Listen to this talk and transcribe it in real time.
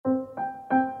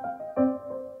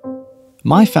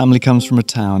My family comes from a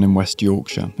town in West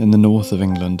Yorkshire, in the north of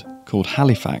England, called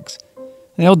Halifax.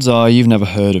 The odds are you've never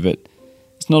heard of it.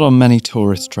 It's not on many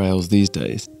tourist trails these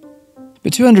days.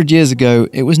 But 200 years ago,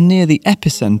 it was near the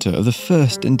epicentre of the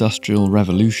first industrial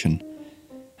revolution.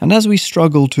 And as we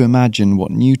struggle to imagine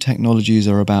what new technologies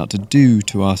are about to do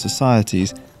to our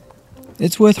societies,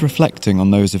 it's worth reflecting on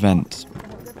those events.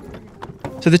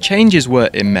 So the changes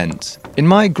were immense. In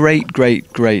my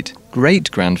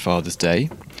great-great-great-great-grandfather's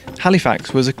day,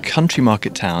 Halifax was a country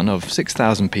market town of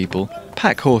 6,000 people,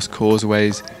 pack-horse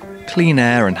causeways, clean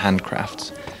air and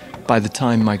handcrafts. By the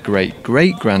time my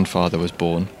great-great-grandfather was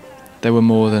born, there were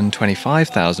more than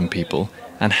 25,000 people,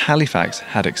 and Halifax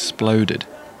had exploded.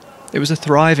 It was a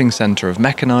thriving centre of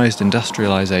mechanised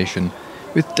industrialisation,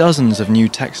 with dozens of new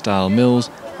textile mills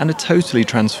and a totally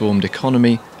transformed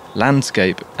economy,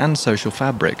 landscape and social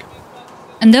fabric.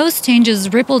 And those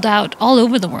changes rippled out all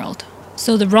over the world.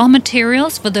 So the raw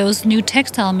materials for those new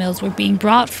textile mills were being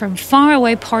brought from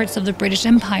faraway parts of the British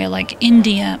Empire like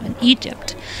India and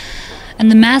Egypt. And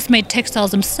the mass-made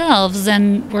textiles themselves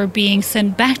then were being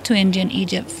sent back to India and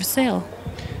Egypt for sale.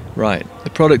 Right. The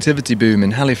productivity boom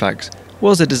in Halifax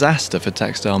was a disaster for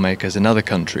textile makers in other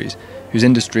countries, whose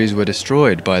industries were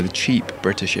destroyed by the cheap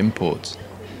British imports.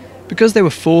 Because they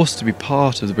were forced to be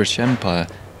part of the British Empire,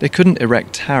 they couldn't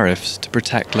erect tariffs to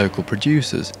protect local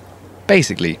producers.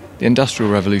 Basically, the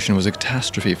Industrial Revolution was a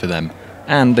catastrophe for them,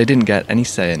 and they didn't get any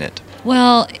say in it.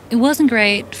 Well, it wasn't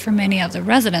great for many of the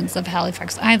residents of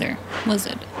Halifax either, was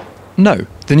it? No,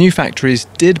 the new factories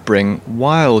did bring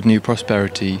wild new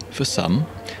prosperity for some,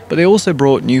 but they also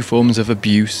brought new forms of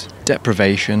abuse,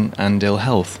 deprivation, and ill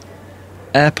health.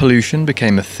 Air pollution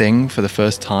became a thing for the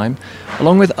first time,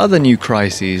 along with other new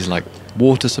crises like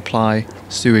water supply,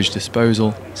 sewage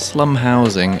disposal, slum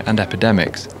housing, and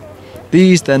epidemics.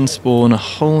 These then spawn a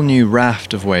whole new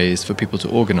raft of ways for people to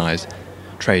organise,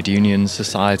 trade unions,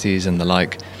 societies and the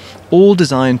like, all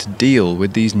designed to deal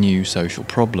with these new social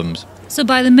problems. So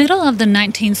by the middle of the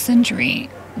 19th century,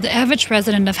 the average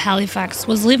resident of Halifax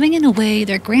was living in a way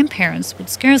their grandparents would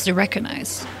scarcely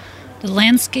recognize. The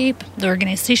landscape, the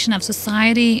organization of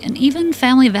society, and even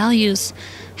family values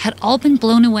had all been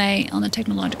blown away on the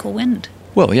technological wind.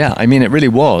 Well, yeah, it really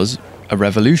was a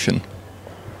revolution.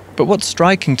 But what's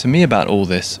striking to me about all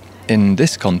this, in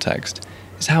this context,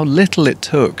 is how little it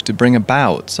took to bring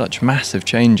about such massive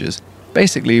changes.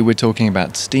 Basically, we're talking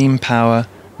about steam power,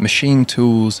 machine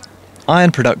tools,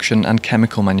 iron production and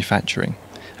chemical manufacturing.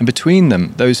 And between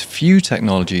them, those few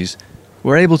technologies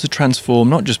were able to transform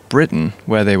not just Britain,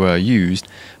 where they were used,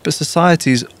 but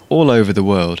societies all over the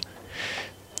world.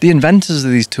 The inventors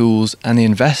of these tools and the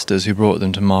investors who brought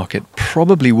them to market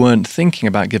probably weren't thinking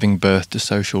about giving birth to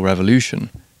social revolution,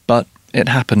 but it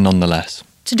happened nonetheless.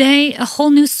 Today, a whole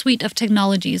new suite of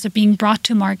technologies are being brought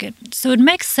to market, so it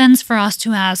makes sense for us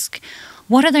to ask,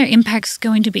 what are their impacts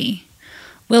going to be?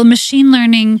 Will machine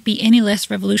learning be any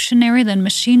less revolutionary than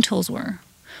machine tools were?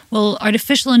 Will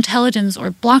artificial intelligence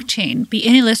or blockchain be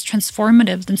any less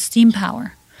transformative than steam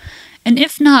power? And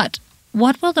if not,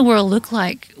 what will the world look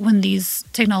like when these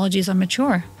technologies are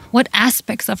mature? What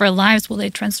aspects of our lives will they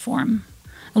transform?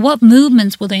 And what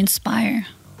movements will they inspire?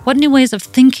 What new ways of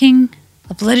thinking,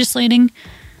 of legislating,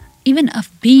 even of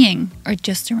being are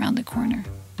just around the corner?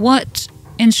 What,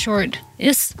 in short,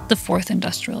 is the Fourth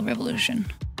Industrial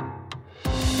Revolution?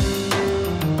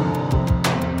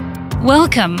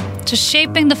 Welcome to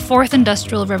Shaping the Fourth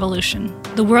Industrial Revolution,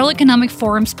 the World Economic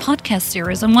Forum's podcast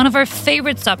series on one of our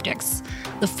favorite subjects,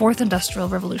 the Fourth Industrial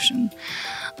Revolution.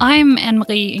 I'm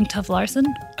Anne-Marie Ingtoft Larsen.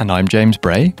 And I'm James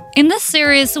Bray. In this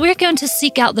series, we're going to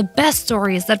seek out the best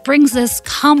stories that brings this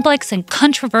complex and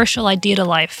controversial idea to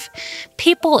life.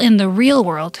 People in the real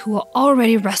world who are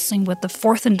already wrestling with the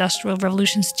Fourth Industrial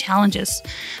Revolution's challenges,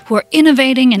 who are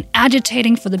innovating and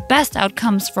agitating for the best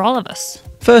outcomes for all of us.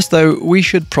 First, though, we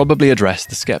should probably address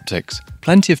the skeptics.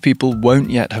 Plenty of people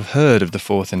won't yet have heard of the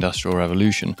Fourth Industrial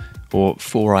Revolution, or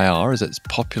 4IR as it's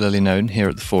popularly known here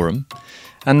at the Forum.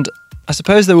 And I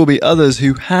suppose there will be others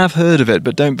who have heard of it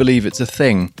but don't believe it's a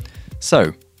thing.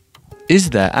 So, is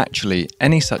there actually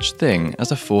any such thing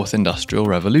as a Fourth Industrial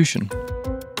Revolution?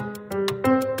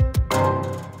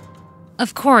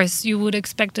 Of course, you would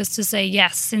expect us to say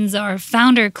yes, since our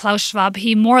founder, Klaus Schwab,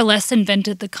 he more or less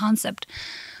invented the concept.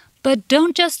 But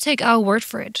don't just take our word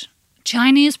for it.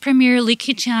 Chinese Premier Li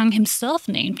Keqiang himself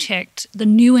name-checked the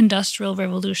new Industrial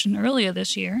Revolution earlier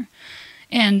this year.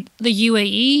 And the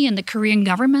UAE and the Korean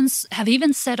governments have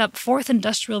even set up Fourth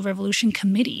Industrial Revolution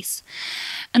committees.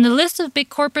 And the list of big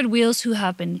corporate wheels who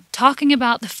have been talking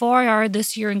about the 4IR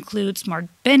this year includes Mark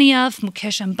Benioff,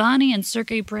 Mukesh Ambani, and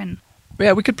Sergey Brin.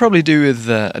 Yeah, we could probably do with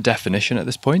a definition at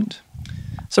this point.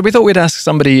 So we thought we'd ask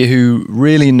somebody who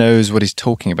really knows what he's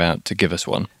talking about to give us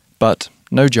one, but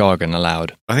no jargon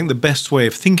allowed. I think the best way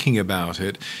of thinking about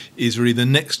it is really the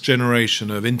next generation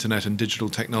of internet and digital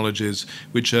technologies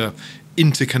which are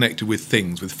interconnected with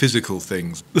things, with physical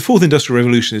things. The fourth industrial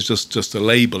revolution is just a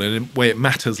label, and in a way it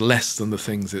matters less than the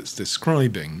things it's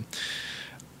describing.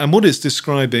 And what it's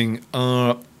describing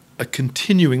are a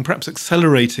continuing, perhaps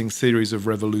accelerating series of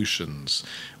revolutions,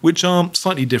 which are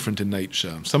slightly different in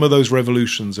nature. Some of those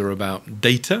revolutions are about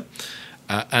data,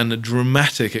 and a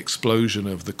dramatic explosion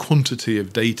of the quantity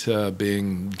of data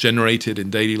being generated in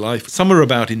daily life. Some are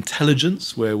about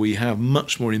intelligence, where we have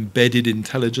much more embedded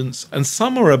intelligence, and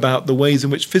some are about the ways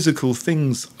in which physical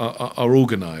things are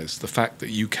organized. The fact that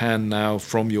you can now,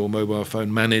 from your mobile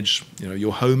phone, manage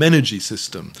your home energy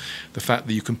system. The fact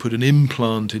that you can put an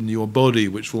implant in your body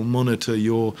which will monitor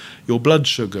your blood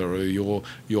sugar or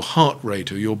your heart rate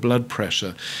or your blood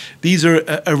pressure. These are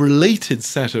a related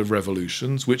set of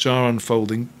revolutions which are unfolding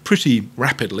pretty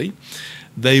rapidly.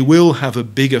 They will have a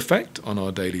big effect on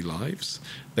our daily lives.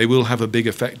 They will have a big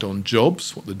effect on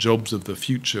jobs, what the jobs of the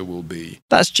future will be.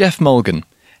 That's Jeff Mulgan,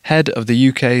 head of the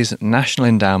UK's National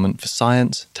Endowment for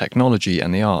Science, Technology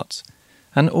and the Arts,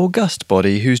 an august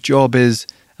body whose job is,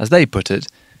 as they put it,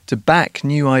 to back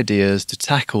new ideas to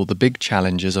tackle the big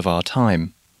challenges of our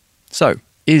time. So,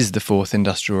 is the fourth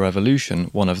industrial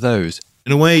revolution one of those?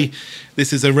 In a way,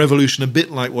 this is a revolution a bit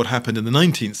like what happened in the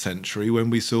 19th century when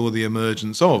we saw the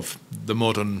emergence of the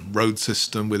modern road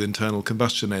system with internal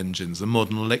combustion engines, the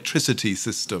modern electricity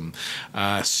system,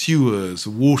 sewers,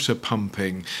 water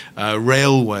pumping,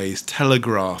 railways,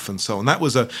 telegraph, and so on. That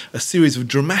was a series of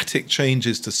dramatic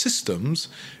changes to systems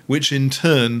which in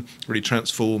turn really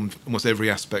transformed almost every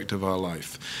aspect of our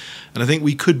life. And I think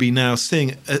we could be now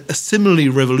seeing a similarly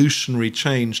revolutionary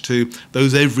change to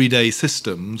those everyday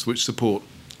systems which support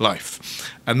life.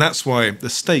 And that's why the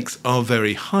stakes are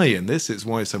very high in this. It's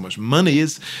why so much money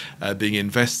is being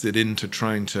invested into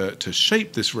trying to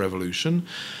shape this revolution.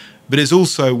 But it's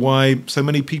also why so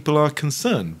many people are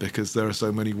concerned, because there are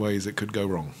so many ways it could go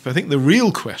wrong. I think the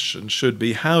real question should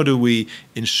be, how do we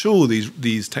ensure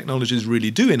these technologies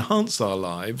really do enhance our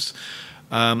lives,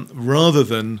 rather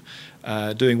than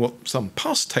doing what some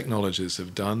past technologies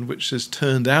have done, which has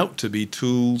turned out to be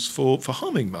tools for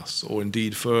harming us, or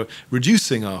indeed for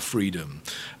reducing our freedom,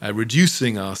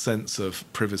 reducing our sense of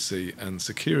privacy and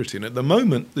security. And at the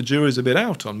moment, the jury's a bit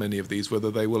out on many of these,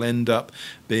 whether they will end up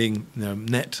being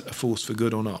net a force for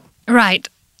good or not. Right.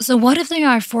 So what if they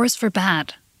are a force for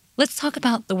bad? Let's talk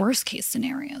about the worst-case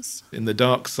scenarios. In the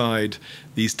dark side,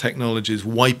 these technologies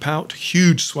wipe out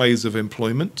huge swathes of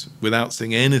employment without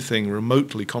seeing anything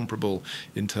remotely comparable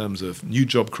in terms of new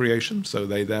job creation, so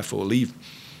they therefore leave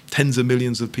tens of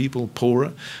millions of people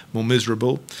poorer, more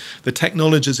miserable. The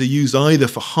technologies are used either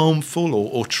for harmful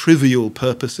or trivial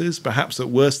purposes. Perhaps at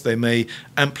worst they may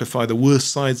amplify the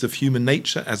worst sides of human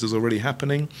nature, as is already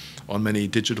happening on many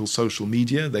digital social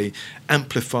media. They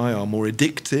amplify our more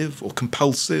addictive or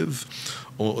compulsive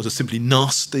or just simply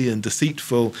nasty and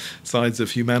deceitful sides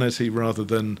of humanity, rather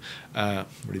than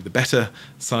really the better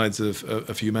sides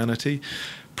of humanity.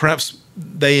 Perhaps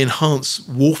they enhance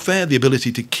warfare, the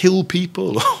ability to kill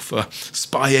people, or for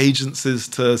spy agencies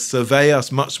to survey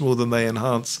us, much more than they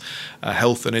enhance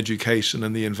health and education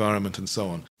and the environment and so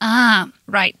on. Ah,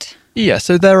 right. Yeah,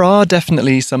 so there are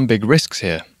definitely some big risks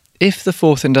here. If the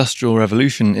fourth industrial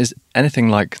revolution is anything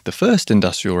like the first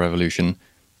industrial revolution,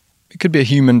 it could be a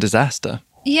human disaster.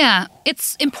 Yeah,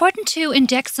 it's important to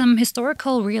inject some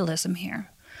historical realism here.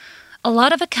 A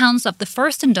lot of accounts of the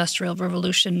first industrial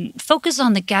revolution focus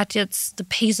on the gadgets, the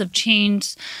pace of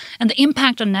change, and the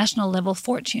impact on national-level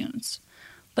fortunes.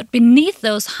 But beneath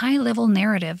those high-level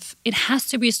narrative, it has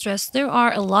to be stressed there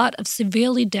are a lot of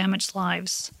severely damaged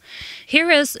lives. Here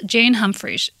is Jane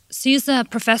Humphreys. She's a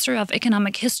professor of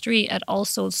economic history at All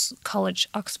Souls College,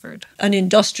 Oxford. An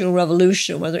industrial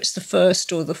revolution, whether it's the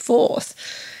first or the fourth,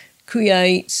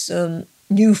 creates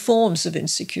new forms of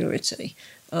insecurity.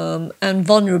 And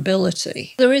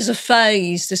vulnerability. There is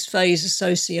this phase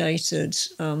associated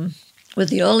with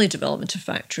the early development of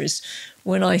factories,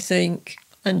 when I think,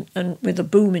 and with a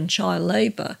boom in child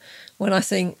labour, when I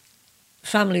think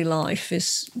family life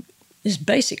is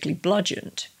basically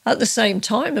bludgeoned. At the same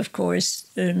time, of course,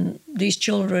 these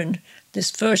children,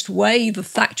 this first wave of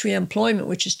factory employment,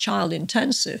 which is child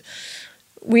intensive,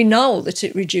 we know that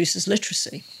it reduces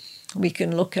literacy. We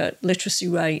can look at literacy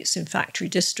rates in factory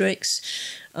districts.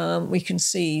 We can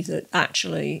see that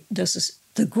actually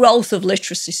the growth of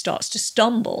literacy starts to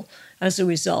stumble as a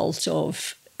result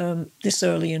of this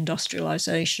early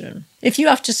industrialization. If you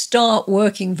have to start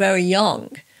working very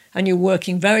young and you're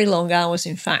working very long hours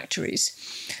in factories,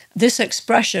 this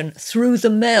expression, through the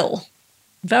mill,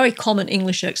 very common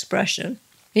English expression,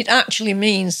 it actually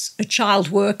means a child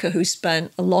worker who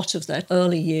spent a lot of their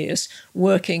early years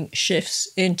working shifts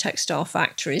in textile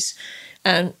factories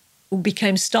and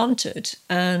became stunted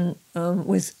and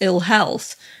with ill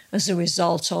health as a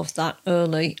result of that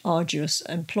early arduous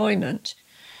employment.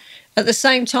 At the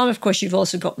same time, of course, you've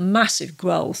also got massive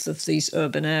growth of these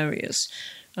urban areas,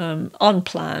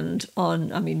 unplanned.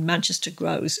 Manchester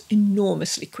grows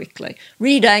enormously quickly.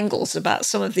 Read Engels about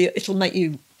some of it'll make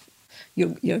you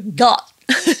your gut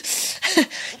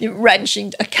your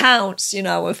wrenching accounts,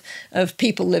 of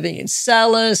people living in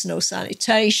cellars, no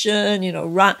sanitation,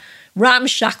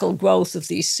 ramshackle growth of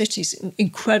these cities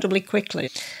incredibly quickly.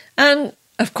 And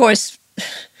of course,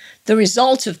 the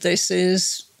result of this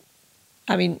is,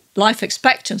 life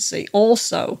expectancy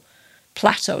also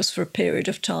plateaus for a period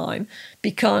of time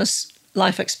because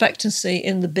life expectancy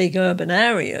in the big urban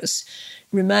areas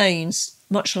remains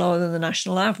much lower than the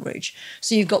national average.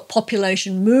 So you've got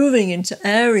population moving into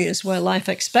areas where life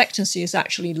expectancy is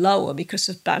actually lower because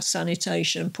of bad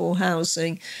sanitation, poor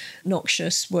housing,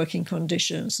 noxious working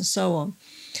conditions, and so on.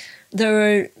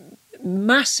 There are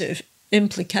massive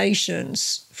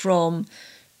implications from,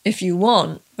 if you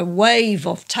want, a wave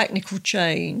of technical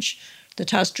change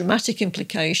that has dramatic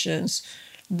implications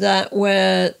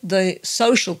where the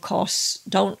social costs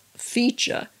don't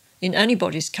feature in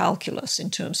anybody's calculus in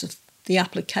terms of the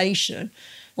application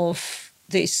of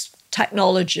this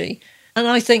technology. And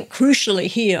I think crucially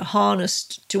here,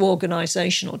 harnessed to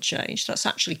organisational change. That's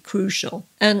actually crucial.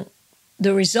 And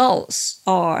the results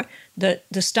are that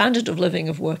the standard of living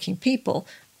of working people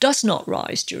does not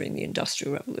rise during the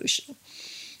Industrial Revolution.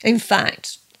 In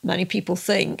fact, many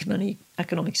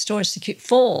economic historians think it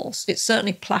falls. It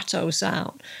certainly plateaus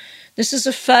out. This is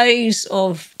a phase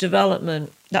of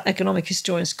development that economic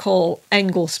historians call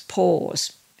Engels'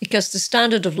 pause, because the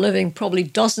standard of living probably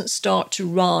doesn't start to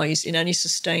rise in any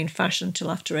sustained fashion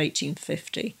until after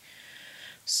 1850.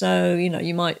 So,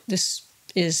 this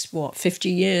is 50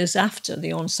 years after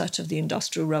the onset of the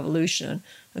Industrial Revolution,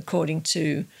 according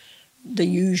to the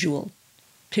usual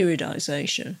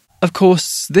periodization. Of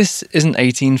course, this isn't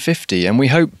 1850, and we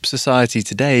hope society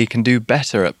today can do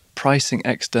better at pricing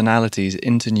externalities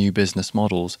into new business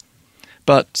models.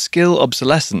 But skill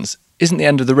obsolescence isn't the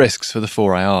end of the risks for the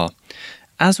 4IR.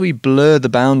 As we blur the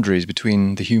boundaries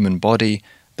between the human body,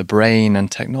 the brain,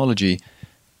 and technology,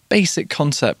 basic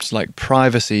concepts like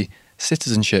privacy,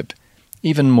 citizenship,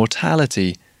 even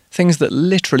mortality, things that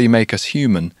literally make us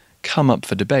human, come up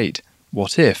for debate.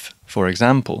 What if, for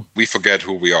example, we forget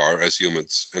who we are as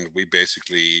humans and we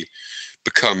basically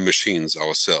become machines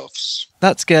ourselves?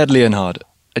 That's Gerd Leonhard,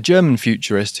 a German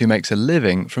futurist who makes a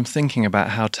living from thinking about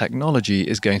how technology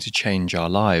is going to change our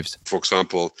lives. For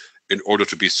example, in order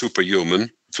to be superhuman,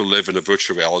 to live in a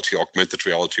virtual reality, augmented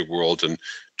reality world, and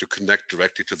to connect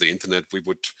directly to the internet, we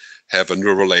would have a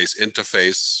neural lace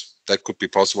interface that could be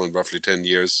possible in roughly 10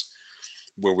 years,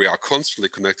 where we are constantly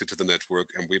connected to the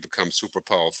network and we become super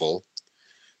powerful.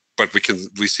 But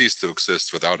we cease to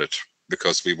exist without it,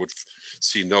 because we would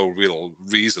see no real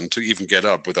reason to even get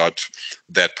up without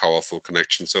that powerful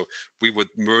connection. So we would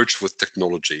merge with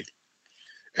technology.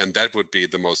 And that would be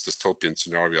the most dystopian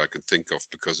scenario I can think of,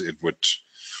 because it would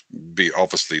be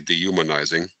obviously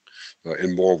dehumanizing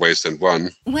in more ways than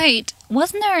one. Wait,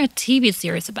 wasn't there a TV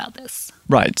series about this?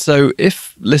 Right, so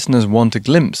if listeners want a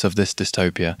glimpse of this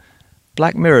dystopia,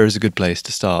 Black Mirror is a good place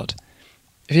to start.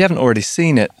 If you haven't already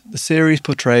seen it, the series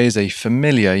portrays a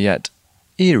familiar yet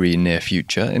eerie near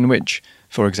future in which,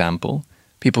 for example,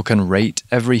 people can rate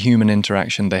every human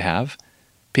interaction they have.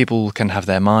 People can have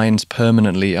their minds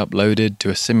permanently uploaded to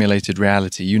a simulated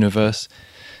reality universe,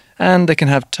 and they can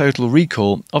have total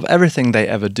recall of everything they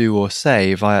ever do or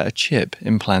say via a chip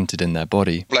implanted in their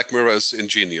body. Black Mirror is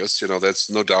ingenious, there's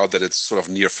no doubt that it's sort of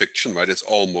near fiction, right? It's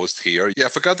almost here. Yeah, I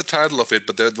forgot the title of it,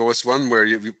 but there was one where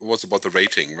it was about the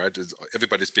rating, right?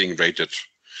 Everybody's being rated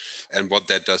and what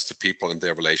that does to people and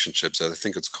their relationships. I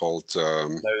think it's called...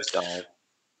 Nosedive.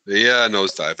 Yeah,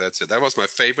 Nosedive, that's it. That was my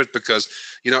favorite because,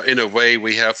 in a way,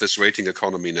 we have this rating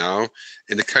economy now,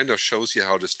 and it kind of shows you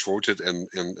how distorted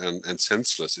and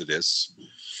senseless it is.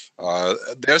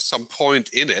 There's some point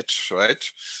in it, right?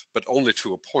 But only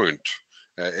to a point.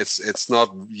 It's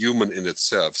not human in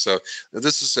itself. So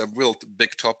this is a real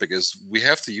big topic, is we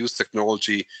have to use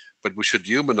technology, but we should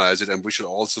humanize it, and we should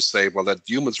also say, well, that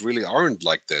humans really aren't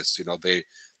like this.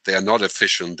 They are not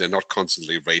efficient. They're not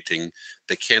constantly rating.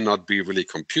 They cannot be really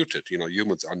computed.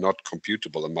 Humans are not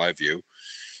computable in my view.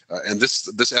 And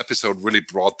this episode really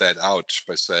brought that out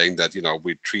by saying that,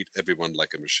 we treat everyone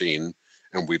like a machine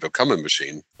and we become a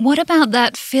machine. What about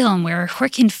that film where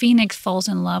Joaquin Phoenix falls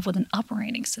in love with an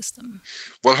operating system?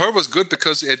 Well, Her was good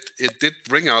because it did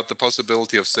bring out the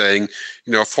possibility of saying,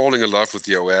 falling in love with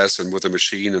the OS and with a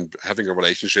machine and having a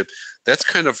relationship. That's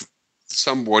kind of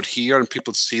somewhat here, and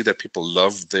people see that people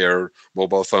love their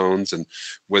mobile phones, and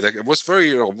with it was very,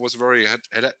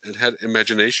 it had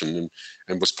imagination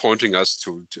and was pointing us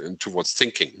towards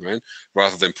thinking, right,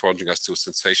 rather than pointing us to a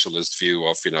sensationalist view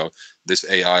of this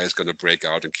AI is going to break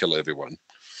out and kill everyone,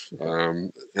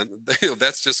 and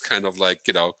that's just kind of like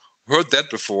heard that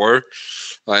before.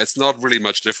 It's not really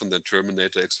much different than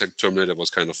Terminator, except Terminator was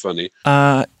kind of funny.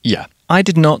 Yeah. I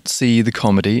did not see the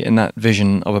comedy in that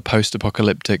vision of a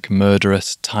post-apocalyptic,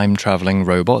 murderous, time-travelling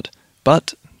robot,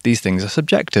 but these things are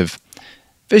subjective.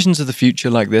 Visions of the future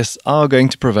like this are going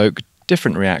to provoke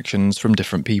different reactions from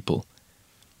different people.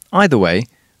 Either way,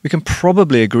 we can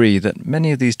probably agree that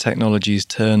many of these technologies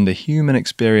turn the human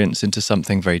experience into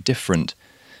something very different,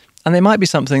 and they might be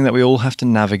something that we all have to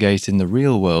navigate in the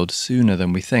real world sooner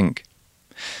than we think.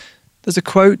 There's a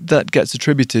quote that gets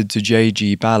attributed to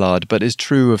J.G. Ballard, but is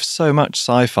true of so much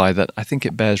sci-fi that I think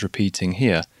it bears repeating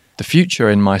here. The future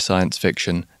in my science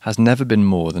fiction has never been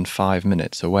more than 5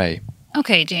 minutes away.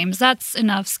 Okay, James, that's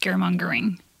enough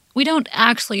scaremongering. We don't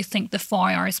actually think the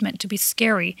 4IR is meant to be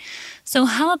scary. So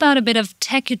how about a bit of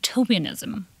tech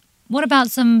utopianism? What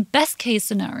about some best-case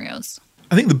scenarios?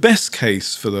 I think the best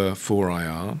case for the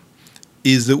 4IR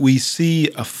is that we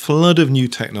see a flood of new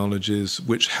technologies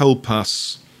which help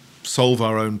us solve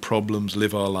our own problems,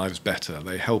 live our lives better.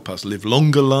 They help us live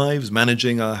longer lives,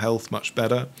 managing our health much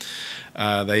better.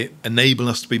 They enable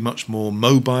us to be much more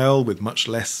mobile with much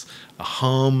less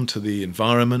harm to the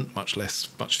environment, much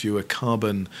fewer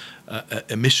carbon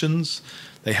emissions.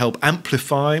 They help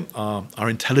amplify our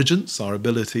intelligence, our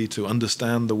ability to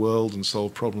understand the world and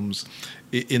solve problems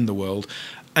in the world.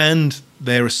 And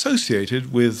they're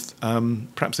associated with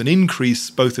perhaps an increase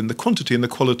both in the quantity and the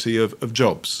quality of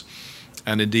jobs.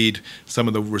 And indeed, some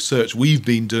of the research we've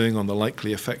been doing on the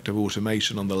likely effect of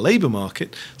automation on the labour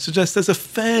market suggests there's a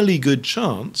fairly good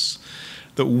chance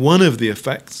that one of the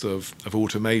effects of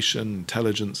automation,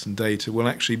 intelligence and data will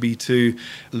actually be to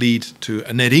lead to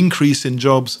a net increase in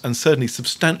jobs and certainly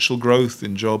substantial growth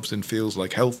in jobs in fields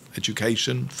like health,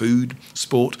 education, food,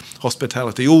 sport,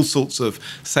 hospitality, all sorts of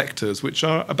sectors which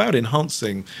are about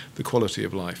enhancing the quality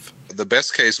of life. The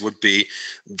best case would be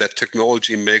that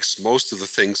technology makes most of the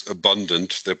things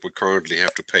abundant that we currently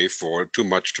have to pay for, too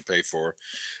much to pay for,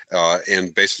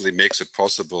 and basically makes it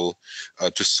possible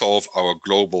to solve our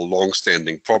global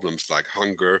long-standing problems like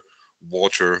hunger,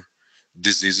 water,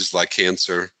 diseases like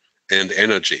cancer, and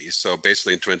energy. So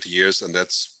basically in 20 years, and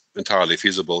that's entirely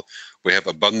feasible, we have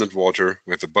abundant water,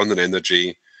 we have abundant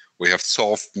energy, we have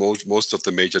solved most of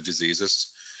the major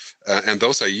diseases. And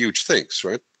those are huge things,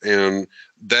 right? And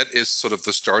that is sort of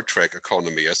the Star Trek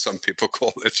economy, as some people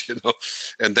call it,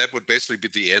 And that would basically be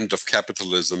the end of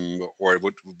capitalism, or it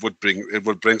would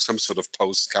bring some sort of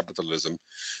post-capitalism,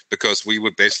 because we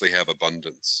would basically have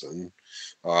abundance,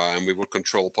 and we would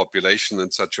control population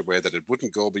in such a way that it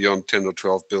wouldn't go beyond 10 or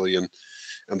 12 billion.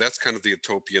 And that's kind of the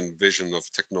utopian vision of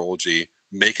technology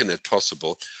making it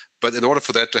possible. But in order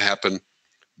for that to happen,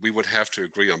 we would have to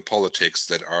agree on politics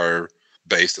that are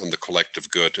based on the collective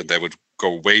good, and that would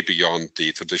go way beyond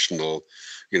the traditional,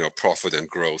 profit and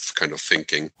growth kind of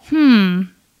thinking.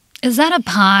 Is that a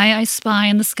pie I spy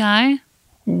in the sky?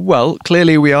 Well,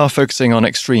 clearly we are focusing on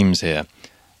extremes here.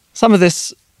 Some of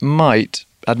this might,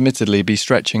 admittedly, be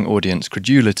stretching audience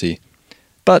credulity.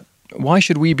 But why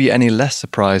should we be any less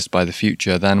surprised by the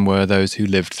future than were those who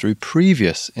lived through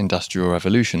previous industrial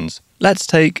revolutions? Let's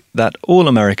take that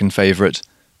all-American favourite,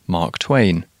 Mark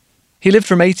Twain. He lived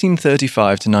from 1835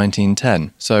 to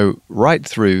 1910, so right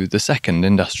through the Second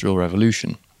Industrial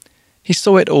Revolution. He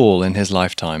saw it all in his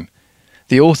lifetime.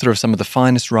 The author of some of the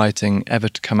finest writing ever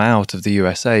to come out of the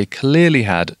USA clearly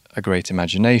had a great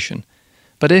imagination.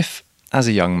 But if, as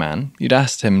a young man, you'd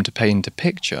asked him to paint a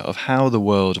picture of how the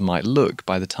world might look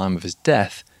by the time of his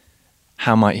death,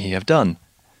 how might he have done?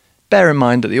 Bear in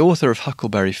mind that the author of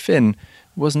Huckleberry Finn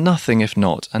was nothing if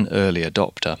not an early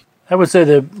adopter. I would say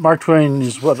that Mark Twain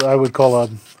is what I would call a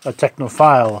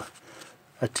technophile,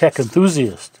 a tech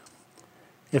enthusiast.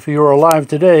 If he were alive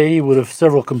today, he would have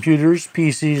several computers,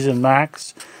 PCs and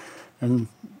Macs, and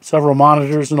several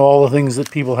monitors and all the things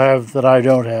that people have that I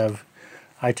don't have.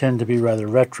 I tend to be rather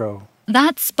retro.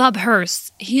 That's Bob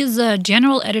Hurst. He is a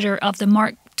general editor of the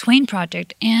Mark Twain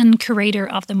Project and curator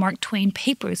of the Mark Twain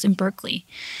Papers in Berkeley.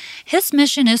 His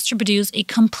mission is to produce a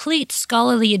complete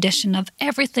scholarly edition of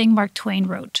everything Mark Twain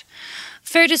wrote.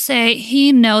 Fair to say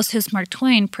he knows his Mark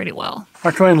Twain pretty well.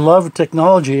 Mark Twain loved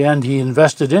technology and he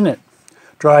invested in it,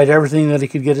 tried everything that he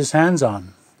could get his hands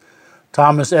on.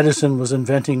 Thomas Edison was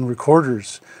inventing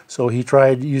recorders, so he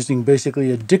tried using basically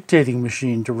a dictating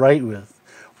machine to write with,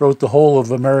 wrote the whole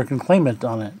of American Claimant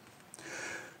on it.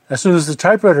 As soon as the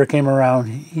typewriter came around,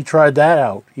 he tried that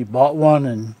out. He bought one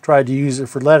and tried to use it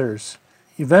for letters.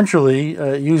 Eventually,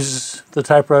 uses the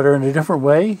typewriter in a different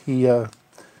way.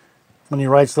 When he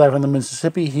writes Life on the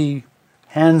Mississippi, he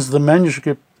hands the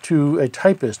manuscript to a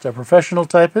typist, a professional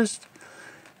typist,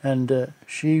 and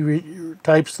she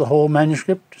types the whole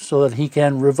manuscript so that he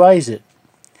can revise it.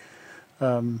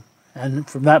 And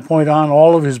from that point on,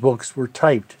 all of his books were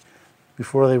typed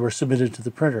before they were submitted to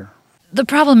the printer. The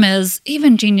problem is,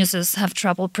 even geniuses have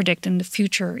trouble predicting the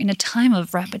future in a time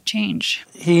of rapid change.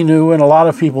 He knew, and a lot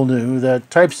of people knew,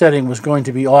 that typesetting was going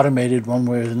to be automated one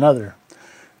way or another,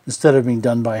 instead of being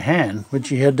done by hand, which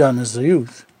he had done as a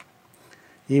youth.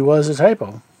 He was a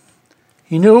typo.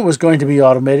 He knew it was going to be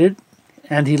automated,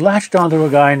 and he latched onto a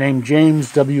guy named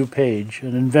James W. Page,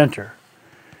 an inventor.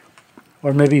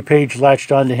 Or maybe Page latched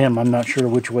onto him, I'm not sure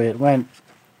which way it went.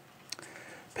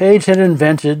 Page had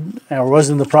invented, or was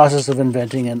in the process of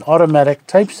inventing, an automatic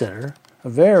typesetter, a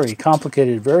very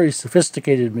complicated, very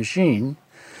sophisticated machine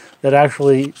that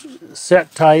actually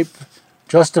set type,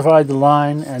 justified the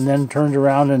line, and then turned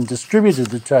around and distributed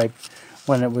the type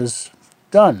when it was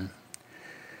done.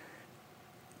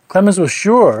 Clemens was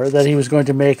sure that he was going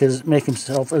to make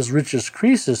himself as rich as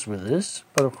Croesus with this,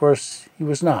 but of course he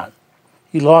was not.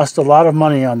 He lost a lot of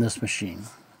money on this machine,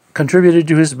 contributed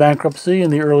to his bankruptcy in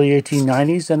the early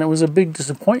 1890s, and it was a big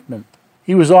disappointment.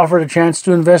 He was offered a chance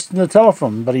to invest in the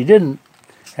telephone, but he didn't.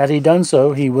 Had he done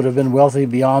so, he would have been wealthy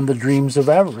beyond the dreams of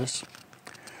avarice.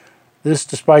 This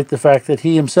despite the fact that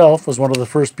he himself was one of the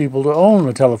first people to own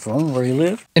a telephone where he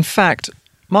lived. In fact,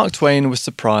 Mark Twain was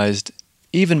surprised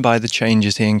even by the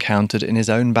changes he encountered in his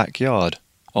own backyard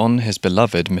on his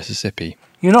beloved Mississippi.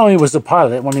 You know, he was a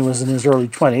pilot when he was in his early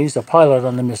 20s, a pilot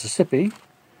on the Mississippi.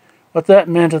 What that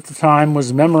meant at the time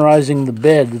was memorizing the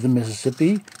bed of the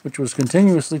Mississippi, which was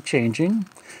continuously changing,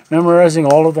 memorizing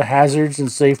all of the hazards and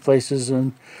safe places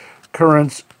and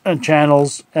currents and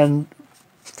channels and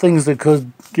things that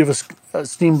could give a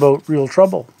steamboat real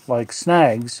trouble, like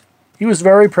snags. He was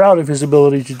very proud of his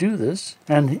ability to do this,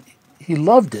 and he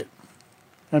loved it,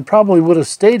 and probably would have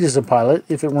stayed as a pilot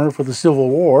if it weren't for the Civil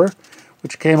War,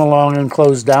 which came along and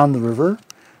closed down the river,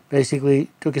 basically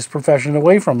took his profession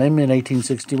away from him in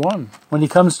 1861. When he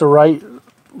comes to write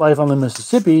Life on the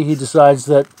Mississippi, he decides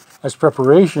that as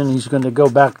preparation, he's going to go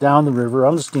back down the river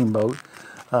on the steamboat,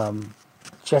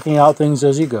 checking out things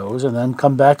as he goes, and then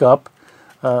come back up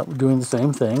doing the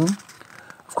same thing.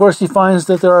 Of course, he finds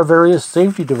that there are various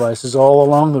safety devices all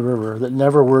along the river that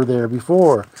never were there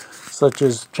before, such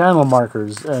as channel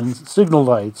markers and signal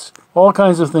lights, all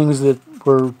kinds of things that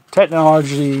were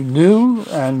technologically new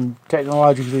and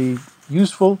technologically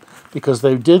useful because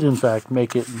they did, in fact,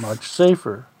 make it much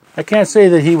safer. I can't say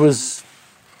that he was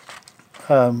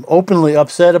openly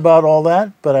upset about all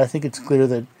that, but I think it's clear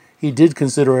that he did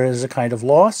consider it as a kind of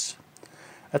loss.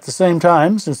 At the same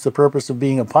time, since the purpose of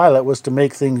being a pilot was to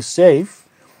make things safe,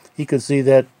 he could see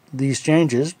that these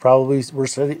changes probably were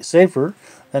safer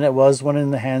than it was when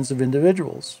in the hands of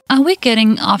individuals. Are we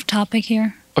getting off topic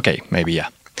here? Okay, maybe, yeah.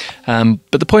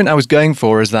 But the point I was going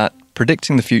for is that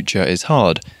predicting the future is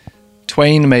hard.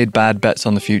 Twain made bad bets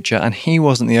on the future, and he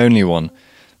wasn't the only one.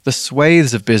 The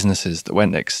swathes of businesses that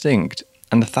went extinct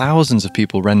and the thousands of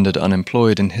people rendered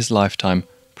unemployed in his lifetime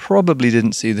probably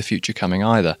didn't see the future coming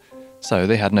either, so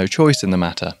they had no choice in the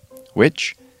matter,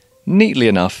 which, neatly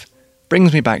enough,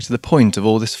 brings me back to the point of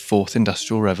all this fourth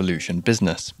industrial revolution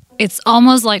business. It's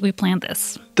almost like we planned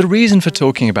this. The reason for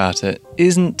talking about it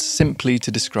isn't simply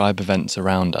to describe events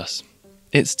around us.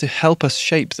 It's to help us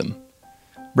shape them.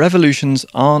 Revolutions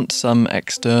aren't some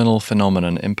external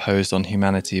phenomenon imposed on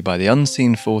humanity by the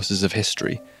unseen forces of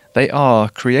history. They are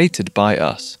created by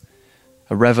us.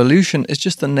 A revolution is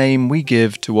just the name we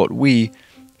give to what we,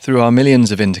 through our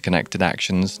millions of interconnected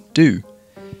actions, do.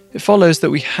 It follows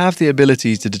that we have the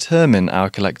ability to determine our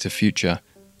collective future,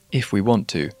 if we want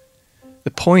to.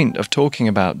 The point of talking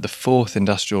about the fourth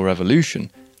industrial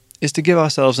revolution is to give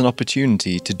ourselves an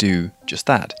opportunity to do just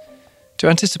that, to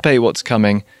anticipate what's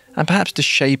coming and perhaps to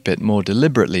shape it more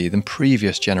deliberately than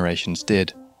previous generations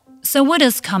did. So what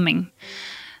is coming?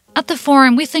 At the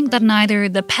Forum, we think that neither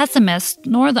the pessimist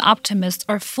nor the optimist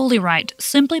are fully right,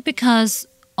 simply because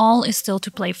all is still to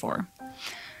play for.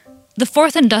 The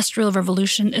fourth industrial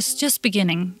revolution is just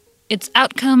beginning. Its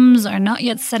outcomes are not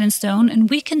yet set in stone, and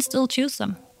we can still choose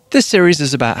them. This series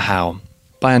is about how,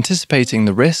 by anticipating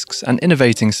the risks and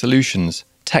innovating solutions,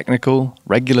 technical,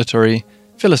 regulatory,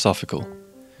 philosophical.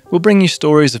 We'll bring you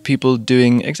stories of people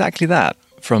doing exactly that,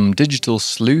 from digital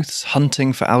sleuths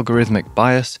hunting for algorithmic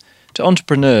bias, to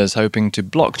entrepreneurs hoping to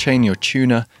blockchain your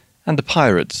tuna, and the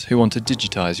pirates who want to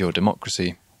digitize your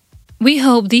democracy. We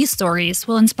hope these stories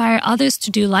will inspire others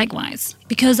to do likewise,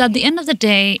 because at the end of the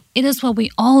day, it is what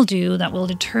we all do that will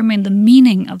determine the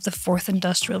meaning of the Fourth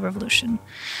Industrial Revolution.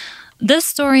 This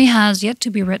story has yet to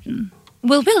be written.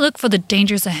 Will we look for the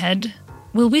dangers ahead?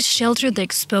 Will we shelter the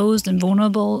exposed and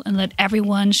vulnerable and let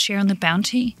everyone share in the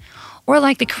bounty? Or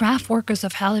like the craft workers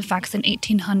of Halifax in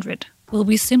 1800, will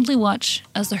we simply watch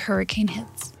as the hurricane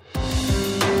hits?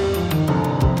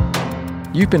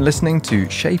 You've been listening to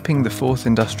Shaping the Fourth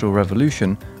Industrial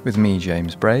Revolution with me,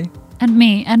 James Bray. And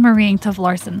me, Anne-Marie Engtoft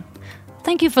Larsen.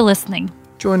 Thank you for listening.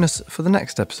 Join us for the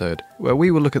next episode, where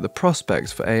we will look at the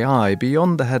prospects for AI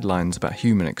beyond the headlines about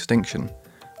human extinction.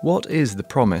 What is the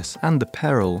promise and the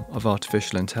peril of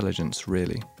artificial intelligence,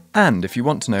 really? And if you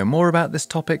want to know more about this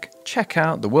topic, check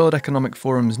out the World Economic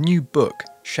Forum's new book,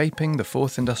 Shaping the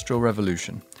Fourth Industrial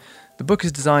Revolution. The book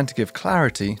is designed to give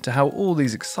clarity to how all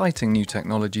these exciting new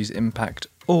technologies impact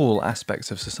all aspects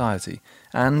of society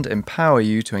and empower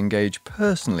you to engage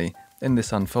personally in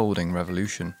this unfolding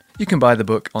revolution. You can buy the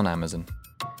book on Amazon.